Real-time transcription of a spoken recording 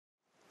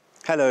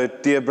Hello,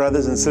 dear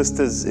brothers and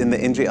sisters in the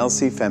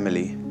NGLC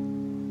family.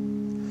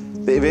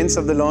 The events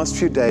of the last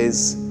few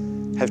days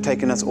have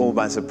taken us all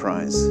by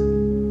surprise.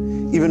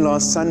 Even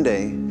last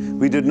Sunday,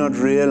 we did not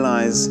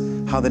realize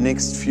how the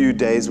next few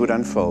days would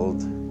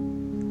unfold.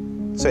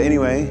 So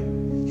anyway,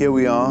 here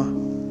we are,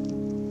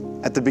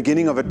 at the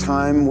beginning of a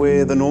time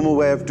where the normal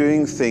way of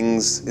doing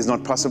things is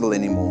not possible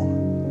anymore,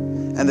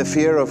 and the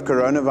fear of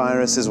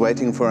coronavirus is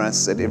waiting for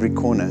us at every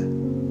corner.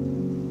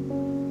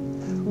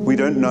 We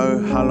don't know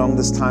how long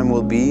this time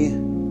will be,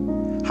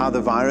 how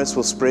the virus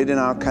will spread in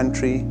our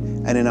country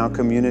and in our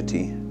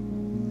community.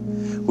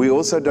 We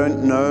also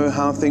don't know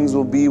how things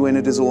will be when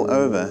it is all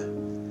over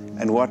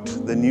and what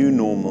the new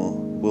normal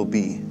will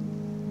be.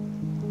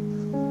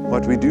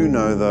 What we do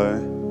know,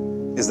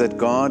 though, is that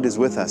God is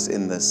with us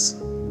in this.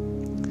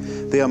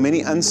 There are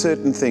many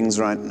uncertain things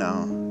right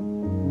now,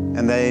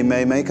 and they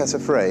may make us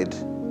afraid.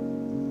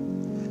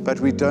 But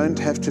we don't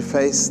have to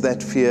face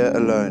that fear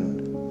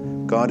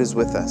alone. God is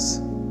with us.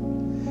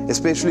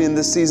 Especially in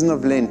this season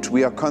of Lent,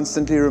 we are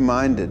constantly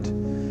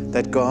reminded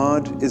that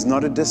God is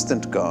not a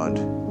distant God,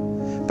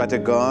 but a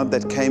God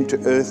that came to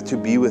earth to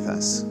be with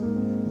us,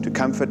 to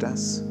comfort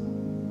us,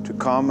 to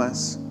calm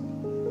us,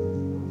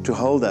 to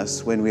hold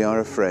us when we are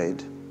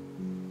afraid.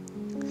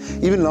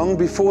 Even long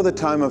before the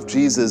time of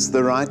Jesus,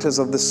 the writers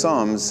of the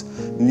Psalms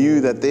knew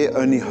that their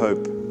only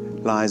hope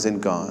lies in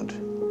God.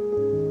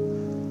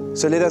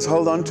 So let us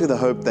hold on to the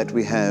hope that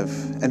we have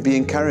and be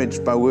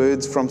encouraged by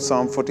words from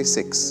Psalm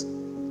 46.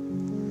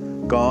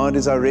 God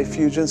is our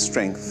refuge and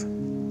strength,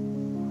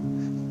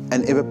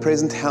 an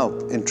ever-present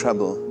help in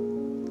trouble.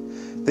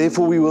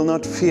 Therefore we will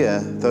not fear,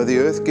 though the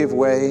earth give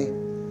way,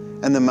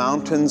 and the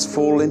mountains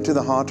fall into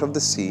the heart of the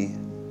sea.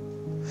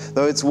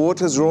 Though its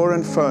waters roar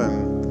and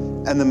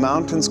foam, and the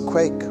mountains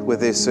quake with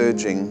their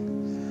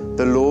surging,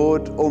 the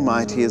Lord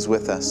Almighty is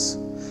with us.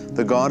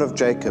 The God of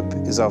Jacob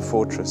is our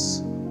fortress.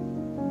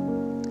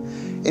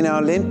 In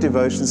our Lent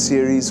devotion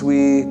series,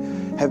 we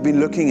have been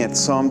looking at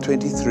Psalm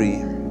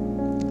 23.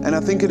 And I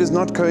think it is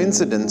not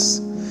coincidence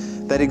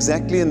that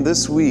exactly in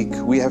this week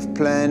we have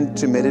planned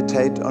to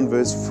meditate on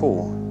verse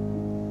 4.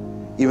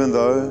 Even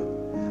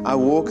though I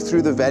walk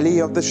through the valley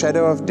of the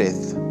shadow of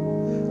death,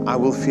 I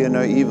will fear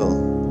no evil.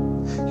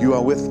 You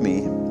are with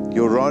me,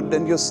 your rod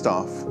and your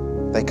staff,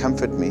 they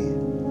comfort me.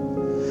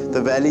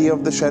 The valley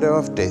of the shadow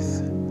of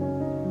death.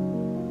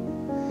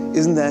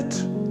 Isn't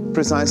that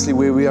precisely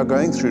where we are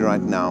going through right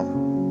now?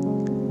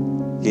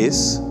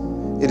 Yes,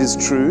 it is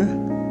true.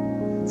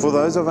 For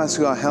those of us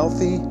who are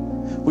healthy,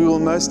 we will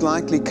most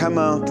likely come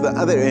out the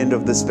other end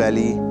of this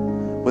valley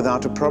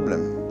without a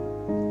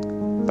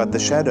problem. But the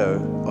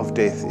shadow of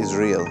death is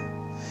real,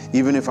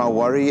 even if our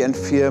worry and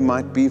fear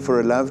might be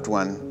for a loved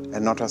one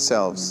and not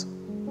ourselves.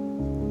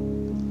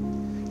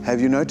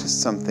 Have you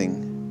noticed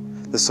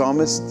something? The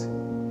psalmist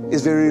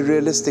is very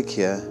realistic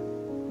here.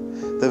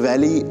 The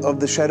valley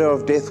of the shadow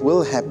of death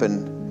will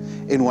happen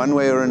in one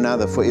way or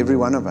another for every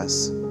one of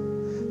us.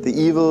 The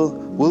evil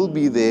will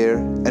be there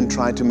and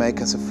try to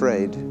make us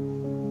afraid.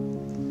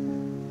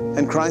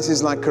 And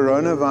crises like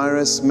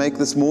coronavirus make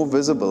this more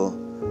visible,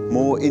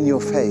 more in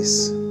your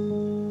face.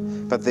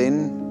 But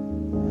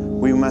then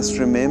we must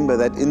remember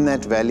that in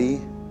that valley,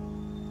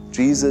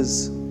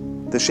 Jesus,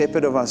 the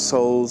shepherd of our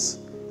souls,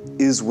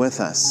 is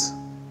with us.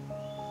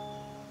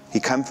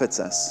 He comforts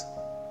us.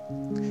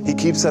 He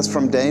keeps us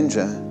from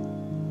danger.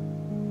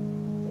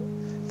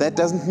 That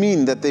doesn't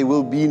mean that there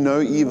will be no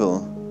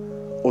evil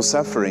or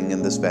suffering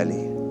in this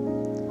valley.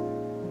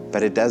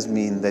 But it does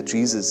mean that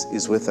Jesus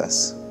is with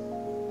us.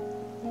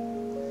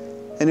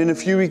 And in a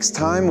few weeks'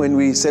 time, when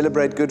we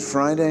celebrate Good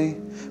Friday,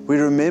 we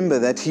remember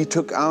that He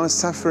took our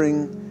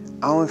suffering,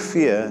 our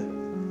fear,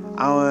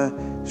 our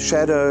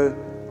shadow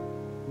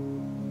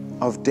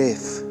of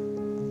death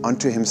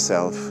onto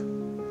Himself,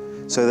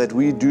 so that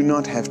we do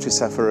not have to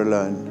suffer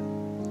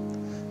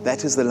alone.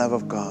 That is the love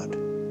of God.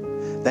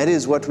 That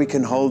is what we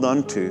can hold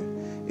on to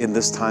in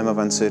this time of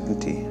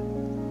uncertainty.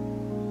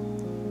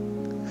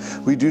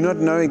 We do not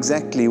know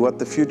exactly what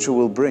the future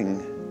will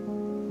bring,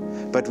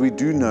 but we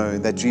do know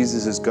that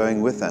Jesus is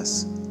going with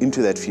us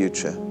into that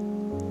future.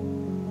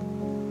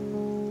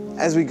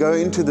 As we go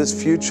into this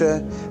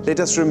future,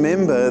 let us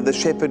remember the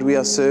shepherd we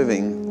are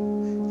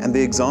serving and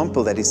the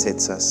example that He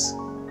sets us.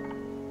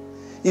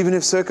 Even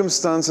if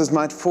circumstances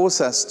might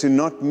force us to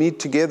not meet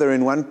together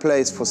in one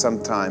place for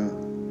some time,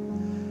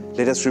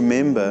 let us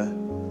remember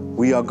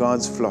we are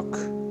God's flock.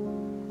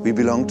 We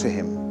belong to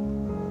Him.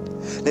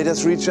 Let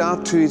us reach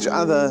out to each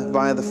other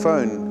via the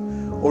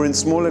phone or in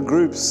smaller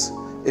groups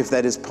if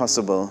that is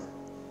possible.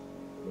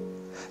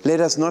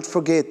 Let us not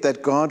forget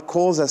that God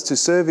calls us to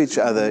serve each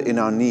other in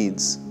our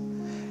needs.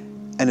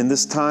 And in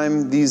this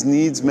time, these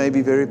needs may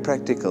be very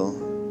practical.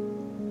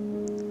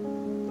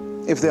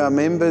 If there are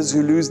members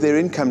who lose their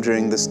income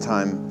during this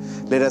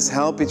time, let us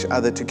help each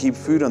other to keep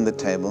food on the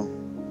table.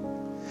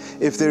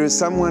 If there is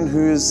someone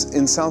who is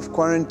in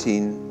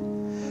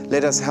self-quarantine,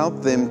 let us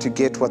help them to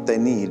get what they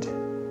need.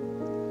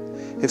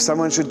 If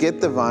someone should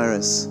get the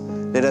virus,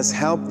 let us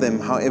help them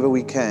however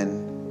we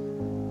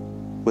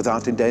can,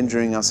 without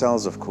endangering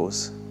ourselves, of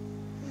course.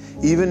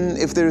 Even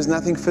if there is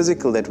nothing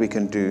physical that we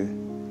can do,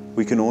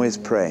 we can always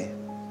pray.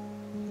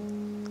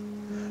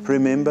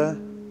 Remember,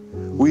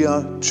 we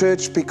are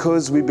church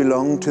because we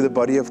belong to the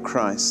body of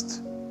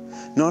Christ,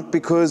 not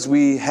because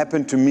we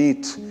happen to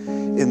meet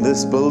in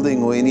this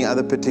building or any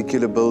other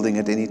particular building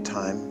at any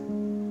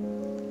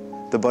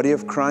time. The body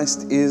of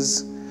Christ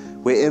is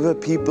wherever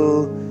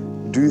people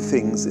do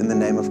things in the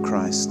name of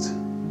Christ.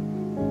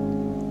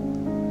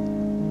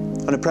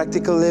 On a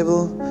practical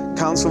level,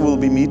 Council will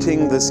be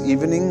meeting this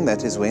evening,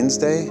 that is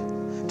Wednesday,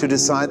 to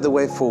decide the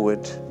way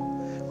forward.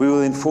 We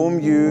will inform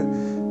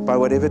you by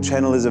whatever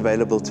channel is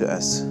available to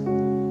us.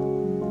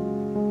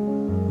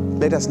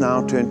 Let us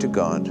now turn to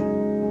God.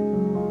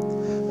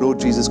 Lord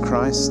Jesus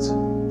Christ,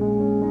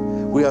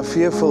 we are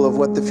fearful of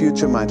what the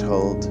future might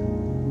hold.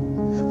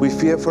 We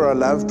fear for our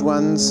loved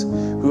ones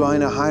who are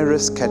in a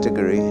high-risk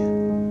category.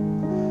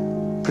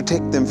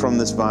 Protect them from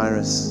this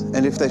virus,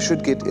 and if they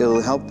should get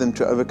ill, help them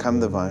to overcome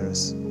the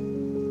virus.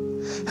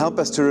 Help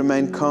us to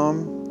remain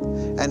calm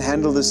and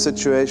handle this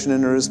situation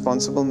in a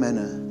responsible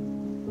manner.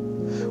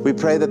 We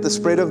pray that the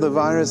spread of the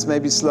virus may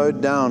be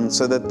slowed down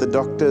so that the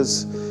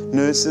doctors,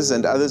 nurses,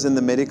 and others in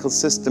the medical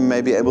system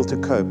may be able to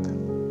cope.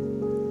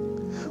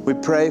 We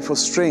pray for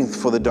strength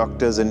for the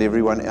doctors and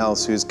everyone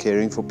else who is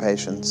caring for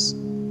patients.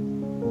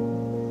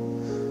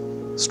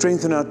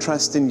 Strengthen our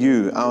trust in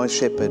you, our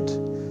shepherd,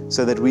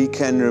 so that we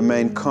can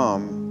remain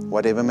calm,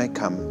 whatever may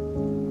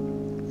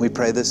come. We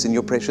pray this in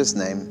your precious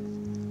name.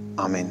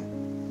 Amen.